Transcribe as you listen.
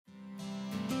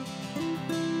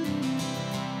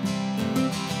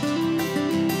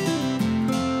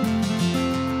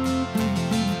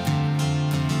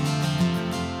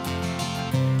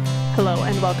Hello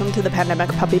and welcome to the Pandemic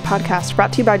Puppy Podcast,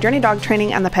 brought to you by Journey Dog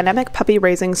Training and the Pandemic Puppy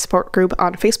Raising Support Group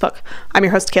on Facebook. I'm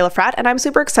your host, Kayla Fratt, and I'm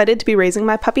super excited to be raising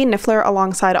my puppy Niffler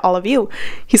alongside all of you.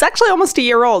 He's actually almost a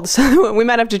year old, so we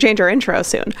might have to change our intro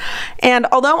soon. And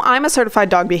although I'm a certified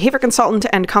dog behavior consultant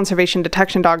and conservation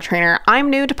detection dog trainer, I'm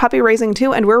new to puppy raising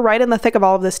too, and we're right in the thick of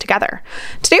all of this together.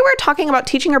 Today we're talking about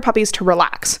teaching your puppies to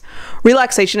relax.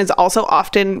 Relaxation is also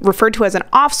often referred to as an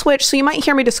off switch, so you might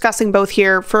hear me discussing both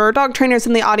here. For dog trainers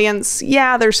in the audience,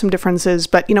 yeah, there's some differences,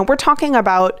 but we're talking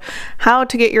about how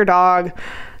to get your dog,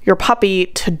 your puppy,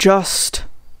 to just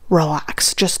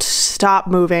relax, just stop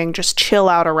moving, just chill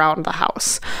out around the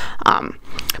house.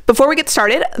 Before we get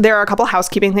started, there are a couple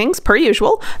housekeeping things per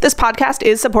usual. This podcast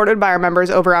is supported by our members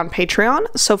over on Patreon.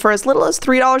 So for as little as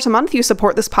 $3 a month, you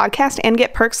support this podcast and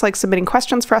get perks like submitting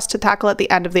questions for us to tackle at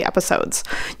the end of the episodes.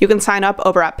 You can sign up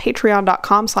over at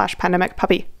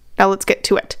patreon.com/pandemicpuppy. Now let's get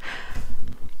to it.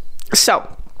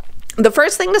 So, the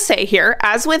first thing to say here,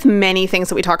 as with many things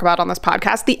that we talk about on this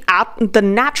podcast, the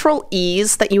natural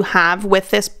ease that you have with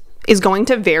this is going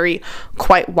to vary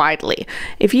quite widely.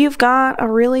 If you've got a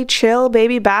really chill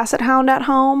baby basset hound at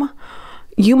home,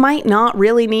 you might not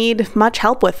really need much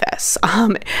help with this.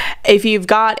 If you've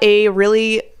got a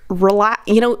really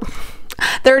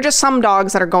there are just some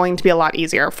dogs that are going to be a lot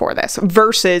easier for this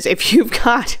versus if you've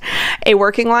got a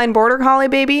working line border collie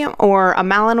baby or a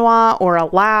Malinois or a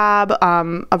lab,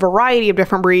 a variety of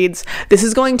different breeds. This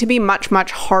is going to be much,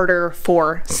 much harder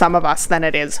for some of us than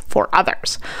it is for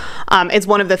others. It's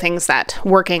one of the things that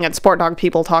working at sport dog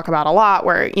people talk about a lot,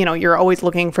 where, you're always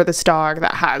looking for this dog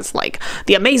that has like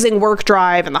the amazing work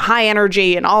drive and the high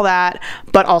energy and all that,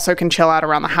 but also can chill out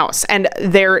around the house. And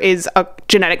there is a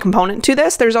genetic component to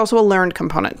this. There's also a learned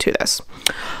component to this.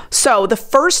 So the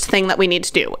first thing that we need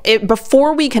to do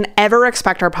before we can ever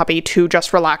expect our puppy to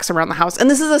just relax around the house, and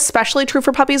this is especially true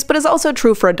for puppies, but is also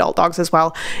true for adult dogs as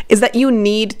well, is that you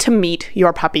need to meet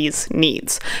your puppy's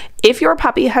needs. If your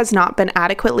puppy has not been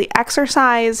adequately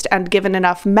exercised and given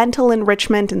enough mental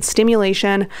enrichment and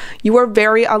stimulation, you are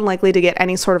very unlikely to get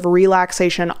any sort of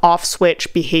relaxation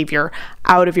off-switch behavior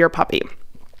out of your puppy.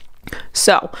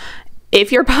 So, if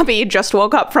your puppy just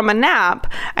woke up from a nap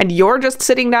and you're just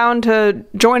sitting down to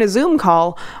join a Zoom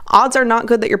call, odds are not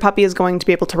good that your puppy is going to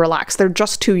be able to relax. They're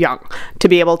just too young to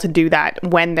be able to do that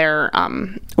when they're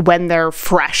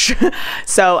fresh.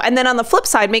 So, and then on the flip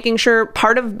side,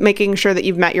 part of making sure that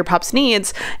you've met your pup's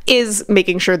needs is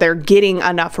making sure they're getting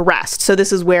enough rest. So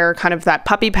this is where kind of that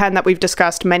puppy pen that we've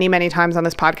discussed many, many times on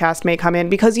this podcast may come in,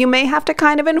 because you may have to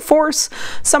kind of enforce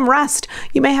some rest.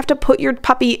 You may have to put your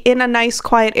puppy in a nice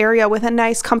quiet area with a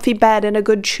nice comfy bed and a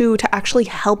good chew to actually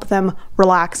help them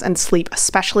relax and sleep,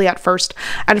 especially at first.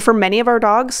 And for many of our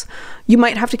dogs, you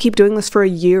might have to keep doing this for a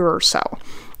year or so.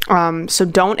 So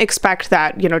don't expect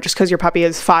that, just because your puppy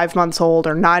is 5 months old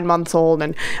or 9 months old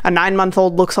and a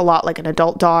 9-month-old looks a lot like an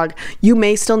adult dog, you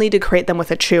may still need to crate them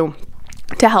with a chew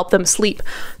to help them sleep.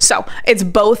 So it's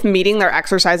both meeting their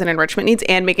exercise and enrichment needs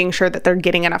and making sure that they're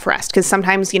getting enough rest. Because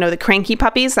sometimes, the cranky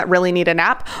puppies that really need a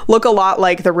nap look a lot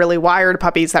like the really wired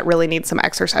puppies that really need some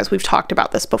exercise. We've talked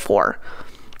about this before.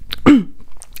 And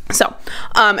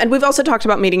we've also talked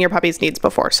about meeting your puppy's needs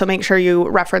before, so make sure you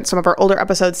reference some of our older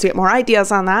episodes to get more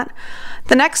ideas on that.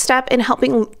 The next step in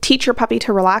helping teach your puppy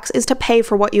to relax is to pay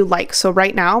for what you like. So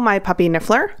right now, my puppy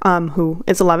Niffler, who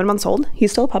is 11 months old,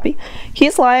 he's still a puppy,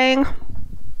 he's lying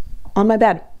on my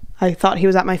bed. I thought he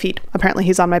was at my feet. Apparently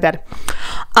he's on my bed.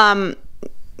 I'm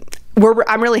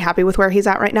really happy with where he's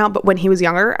at right now, but when he was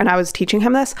younger and I was teaching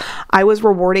him this, I was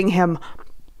rewarding him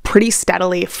pretty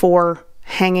steadily for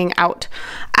hanging out.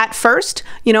 At first,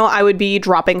 I would be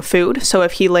dropping food. So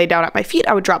if he laid down at my feet,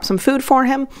 I would drop some food for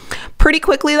him. Pretty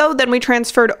quickly though, then we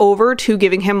transferred over to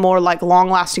giving him more like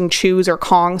long-lasting chews or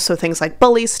kongs. So things like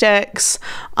bully sticks,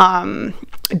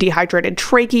 dehydrated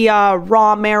trachea,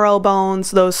 raw marrow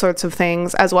bones, those sorts of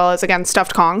things, as well as, again,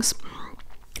 stuffed kongs.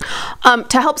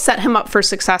 To help set him up for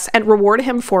success and reward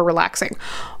him for relaxing.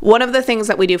 One of the things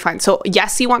that we do find, so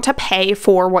yes, you want to pay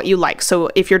for what you like. So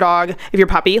if your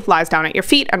puppy lies down at your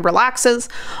feet and relaxes,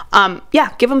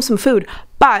 give him some food.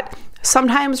 But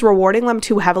sometimes rewarding them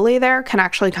too heavily there can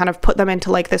actually kind of put them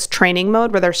into like this training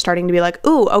mode where they're starting to be like,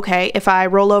 ooh, okay, if I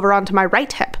roll over onto my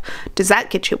right hip, does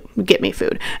that get me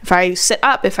food? If I sit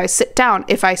up, if I sit down,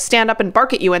 if I stand up and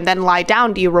bark at you and then lie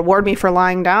down, do you reward me for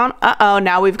lying down? Uh-oh,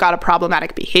 now we've got a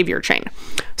problematic behavior chain.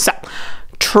 So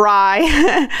try,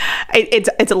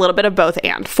 it's a little bit of both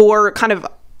and. For kind of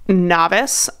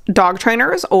novice dog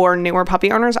trainers or newer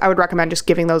puppy owners, I would recommend just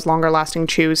giving those longer lasting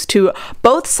chews to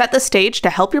both set the stage to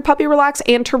help your puppy relax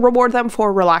and to reward them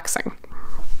for relaxing.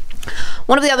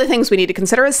 One of the other things we need to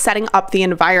consider is setting up the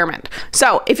environment.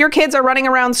 So if your kids are running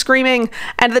around screaming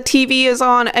and the TV is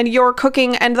on and you're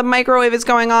cooking and the microwave is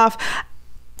going off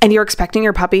and you're expecting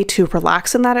your puppy to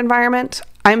relax in that environment,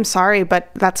 I'm sorry,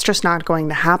 but that's just not going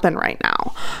to happen right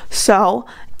now. So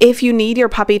if you need your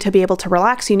puppy to be able to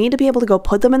relax, you need to be able to go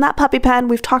put them in that puppy pen.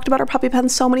 We've talked about our puppy pen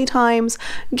so many times.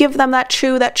 Give them that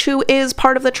chew. That chew is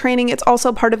part of the training. It's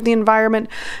also part of the environment.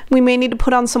 We may need to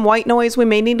put on some white noise. We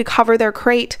may need to cover their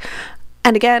crate.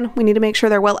 And again, we need to make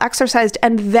sure they're well exercised,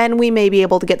 and then we may be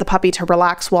able to get the puppy to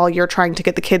relax while you're trying to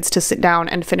get the kids to sit down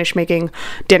and finish making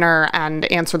dinner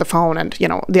and answer the phone and,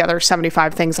 the other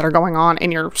 75 things that are going on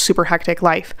in your super hectic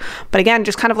life. But again,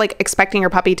 just kind of like expecting your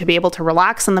puppy to be able to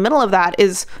relax in the middle of that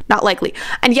is not likely.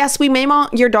 And yes, we may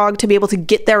want your dog to be able to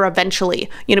get there eventually,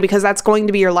 because that's going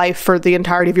to be your life for the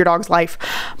entirety of your dog's life.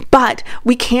 But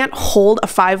we can't hold a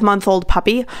 5-month-old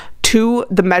puppy to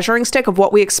the measuring stick of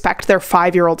what we expect their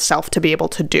 5-year-old self to be able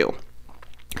to do.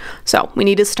 So we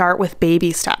need to start with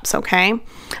baby steps, okay?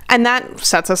 And that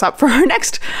sets us up for our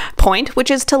next point,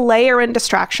 which is to layer in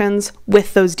distractions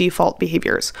with those default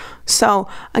behaviors. So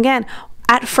again,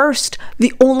 at first,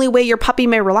 the only way your puppy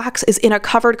may relax is in a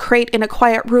covered crate in a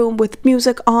quiet room with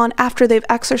music on after they've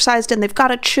exercised and they've got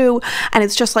to chew. And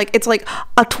it's like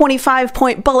a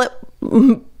 25-point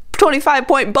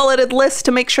bulleted list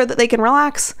to make sure that they can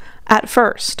relax at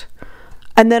first.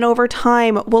 And then over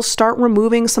time, we'll start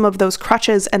removing some of those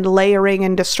crutches and layering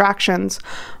in distractions.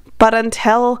 But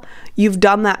until you've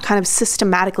done that kind of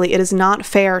systematically, it is not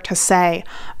fair to say,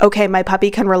 okay, my puppy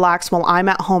can relax while I'm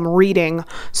at home reading,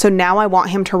 so now I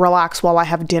want him to relax while I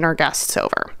have dinner guests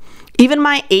over. Even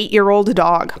my 8-year-old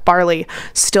dog, Barley,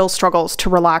 still struggles to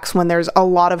relax when there's a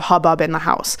lot of hubbub in the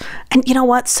house. And you know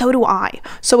what? So do I.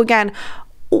 So again,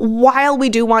 while we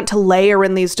do want to layer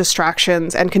in these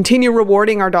distractions and continue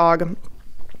rewarding our dog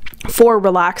for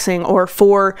relaxing or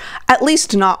for at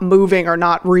least not moving or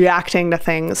not reacting to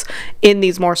things in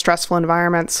these more stressful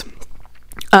environments.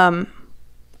 Oh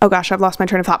gosh, I've lost my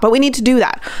train of thought, but we need to do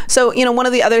that. So, one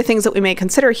of the other things that we may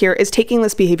consider here is taking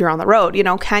this behavior on the road.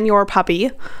 Can your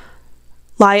puppy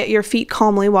lie at your feet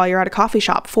calmly while you're at a coffee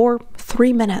shop for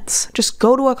 3 minutes? Just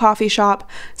go to a coffee shop,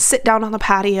 sit down on the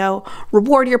patio,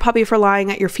 reward your puppy for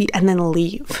lying at your feet, and then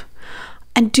leave.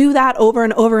 And do that over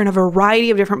and over in a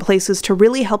variety of different places to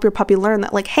really help your puppy learn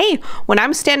that, hey, when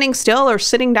I'm standing still or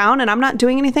sitting down and I'm not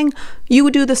doing anything, you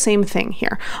would do the same thing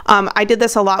here. I did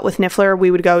this a lot with Niffler.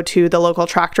 We would go to the local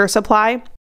Tractor Supply.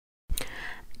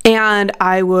 And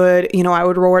I would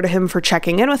reward him for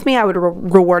checking in with me. I would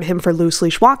reward him for loose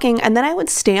leash walking. And then I would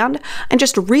stand and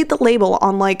just read the label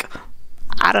on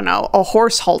a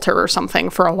horse halter or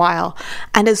something for a while.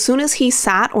 And as soon as he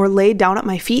sat or laid down at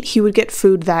my feet, he would get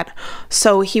food then.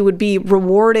 So he would be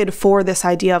rewarded for this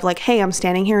idea of hey, I'm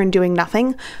standing here and doing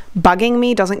nothing. Bugging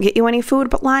me doesn't get you any food,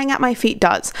 but lying at my feet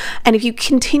does. And if you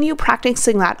continue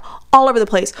practicing that all over the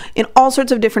place, in all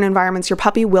sorts of different environments, your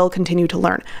puppy will continue to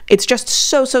learn. It's just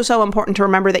so important to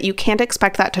remember that you can't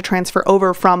expect that to transfer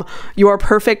over from your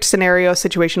perfect scenario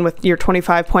situation with your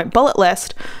 25-point bullet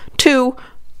list to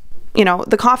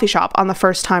the coffee shop on the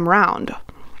first time round.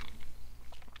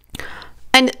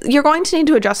 And you're going to need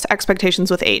to adjust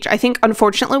expectations with age. I think,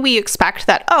 unfortunately, we expect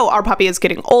that, our puppy is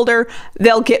getting older,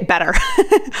 they'll get better.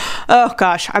 Oh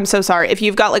gosh, I'm so sorry. If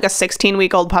you've got a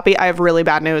 16-week-old puppy, I have really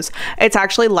bad news. It's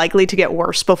actually likely to get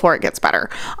worse before it gets better.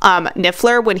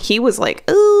 Niffler, when he was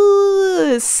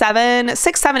 6,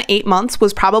 7, 8 months,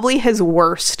 was probably his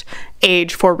worst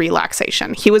age for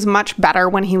relaxation. He was much better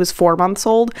when he was 4 months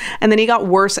old, and then he got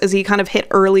worse as he kind of hit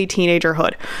early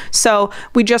teenagerhood. So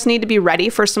we just need to be ready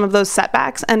for some of those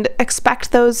setbacks and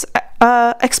expect them.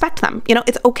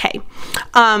 It's okay.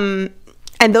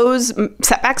 And those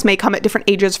setbacks may come at different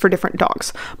ages for different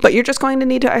dogs, but you're just going to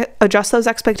need to adjust those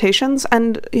expectations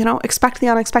and, expect the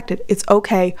unexpected. It's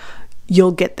okay.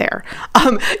 You'll get there.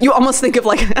 You almost think of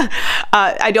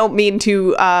I don't mean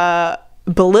to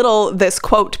belittle this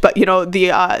quote, but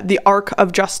the arc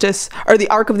of justice, or the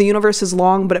arc of the universe is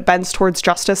long, but it bends towards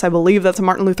justice. I believe that's a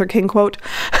Martin Luther King quote.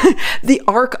 The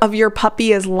arc of your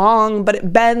puppy is long, but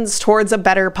it bends towards a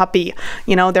better puppy.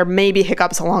 There may be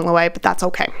hiccups along the way, but that's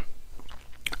okay.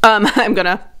 I'm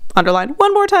gonna underline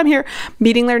one more time here.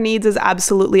 Meeting their needs is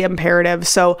absolutely imperative.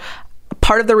 So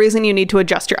part of the reason you need to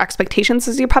adjust your expectations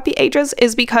as your puppy ages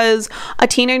is because a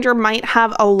teenager might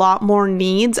have a lot more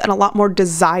needs and a lot more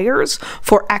desires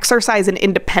for exercise and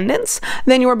independence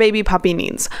than your baby puppy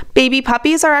needs. Baby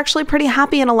puppies are actually pretty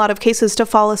happy in a lot of cases to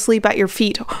fall asleep at your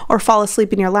feet or fall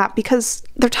asleep in your lap because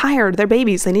they're tired, they're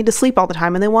babies, they need to sleep all the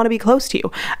time and they want to be close to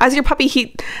you. As your puppy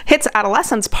hits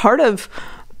adolescence, part of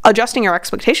adjusting your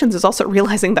expectations is also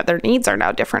realizing that their needs are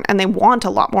now different and they want a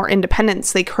lot more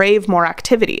independence. They crave more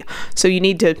activity. So you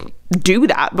need to do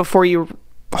that before you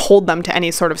hold them to any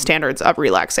sort of standards of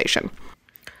relaxation.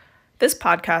 This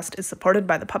podcast is supported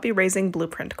by the Puppy Raising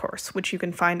Blueprint course, which you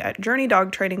can find at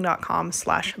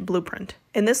journeydogtraining.com/blueprint.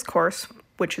 In this course,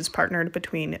 which is partnered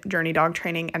between Journey Dog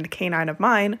Training and Canine of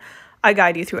Mine, I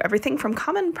guide you through everything from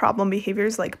common problem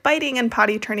behaviors like biting and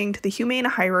potty training to the humane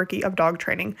hierarchy of dog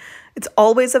training. It's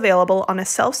always available on a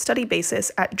self-study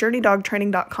basis at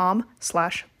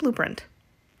journeydogtraining.com/blueprint.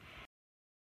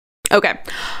 Okay.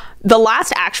 The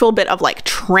last actual bit of like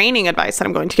training advice that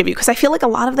I'm going to give you, because I feel like a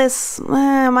lot of this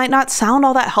might not sound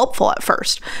all that helpful at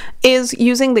first, is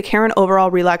using the Karen Overall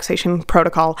Relaxation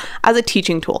Protocol as a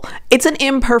teaching tool. It's an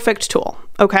imperfect tool,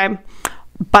 okay?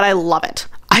 But I love it.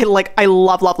 I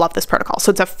love this protocol. So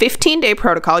it's a 15-day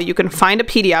protocol. You can find a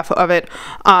PDF of it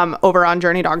over on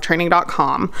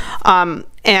journeydogtraining.com.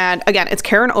 And again, it's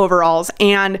Karen Overalls,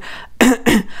 and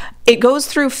it goes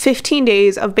through 15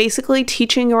 days of basically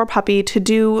teaching your puppy to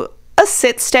do a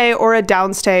sit stay or a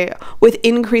down stay with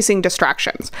increasing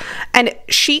distractions. And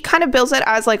she kind of builds it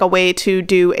as like a way to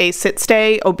do a sit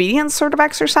stay obedience sort of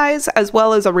exercise as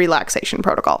well as a relaxation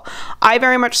protocol. I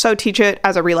very much so teach it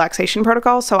as a relaxation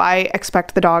protocol. So I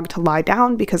expect the dog to lie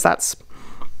down because that's,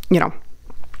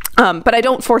 but I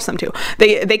don't force them to.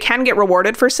 They can get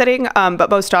rewarded for sitting,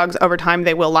 but most dogs over time,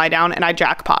 they will lie down, and I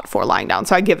jackpot for lying down.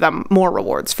 So I give them more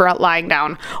rewards for lying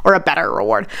down, or a better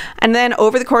reward. And then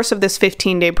over the course of this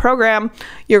 15-day program,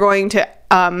 you're going to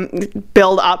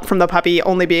build up from the puppy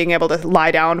only being able to lie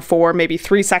down for maybe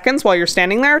 3 seconds while you're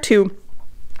standing there to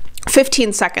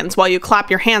 15 seconds while you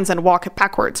clap your hands and walk it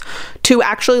backwards, to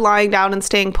actually lying down and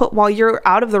staying put while you're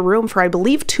out of the room for, I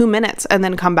believe, 2 minutes and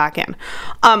then come back in.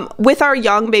 With our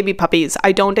young baby puppies,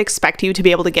 I don't expect you to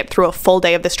be able to get through a full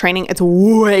day of this training. It's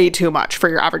way too much for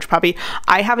your average puppy.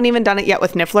 I haven't even done it yet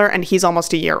with Niffler, and he's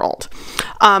almost a year old.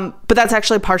 But that's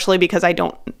actually partially because I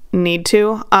don't need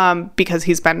to, because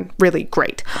he's been really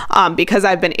great, because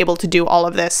I've been able to do all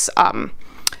of this kind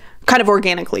of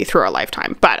organically through our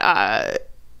lifetime. But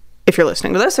if you're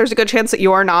listening to this, there's a good chance that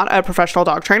you are not a professional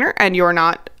dog trainer and you're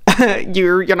not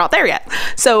you're not there yet.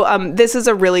 So this is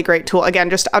a really great tool.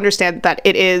 Again, just understand that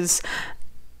it's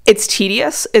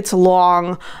tedious, it's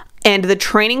long, and the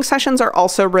training sessions are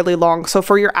also really long. So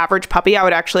for your average puppy, I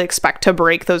would actually expect to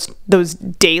break those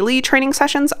daily training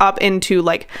sessions up into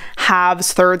like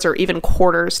halves, thirds, or even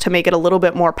quarters to make it a little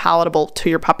bit more palatable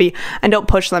to your puppy, and don't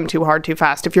push them too hard too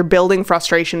fast. If you're building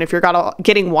frustration, if you're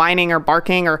getting whining or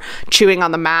barking or chewing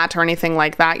on the mat or anything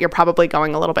like that, you're probably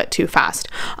going a little bit too fast.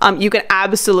 You can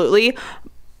absolutely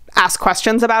ask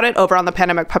questions about it over on the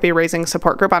Pandemic Puppy Raising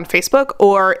Support Group on Facebook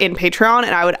or in Patreon,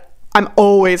 and I'm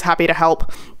always happy to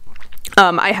help.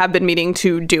 I have been meaning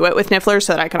to do it with Niffler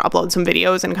so that I can upload some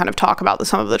videos and kind of talk about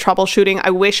some of the troubleshooting.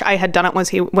 I wish I had done it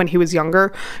when he was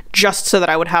younger, just so that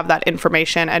I would have that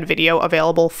information and video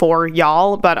available for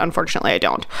y'all, but unfortunately I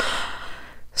don't.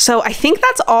 So I think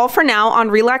that's all for now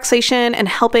on relaxation and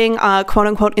helping quote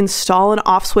unquote install an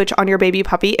off switch on your baby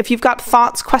puppy. If you've got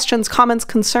thoughts, questions, comments,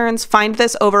 concerns, find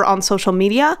this over on social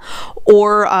media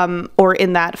or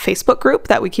in that Facebook group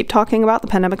that we keep talking about, the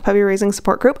Pandemic Puppy Raising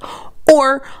Support Group,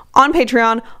 or on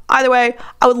Patreon. Either way,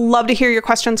 I would love to hear your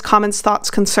questions, comments,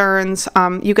 thoughts, concerns.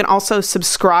 You can also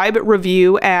subscribe,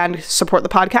 review, and support the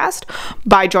podcast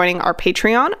by joining our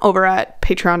Patreon over at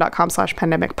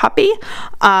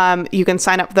patreon.com/pandemicpuppy. You can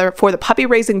sign up there for the Puppy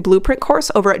Raising Blueprint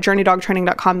course over at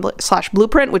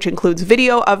journeydogtraining.com/blueprint, which includes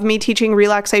video of me teaching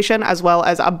relaxation, as well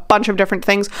as a bunch of different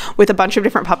things with a bunch of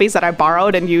different puppies that I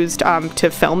borrowed and used to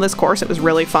film this course. It was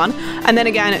really fun. And then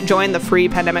again, join the free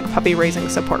Pandemic Puppy Raising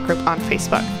Support Group on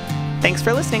Facebook. Thanks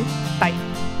for listening. Bye.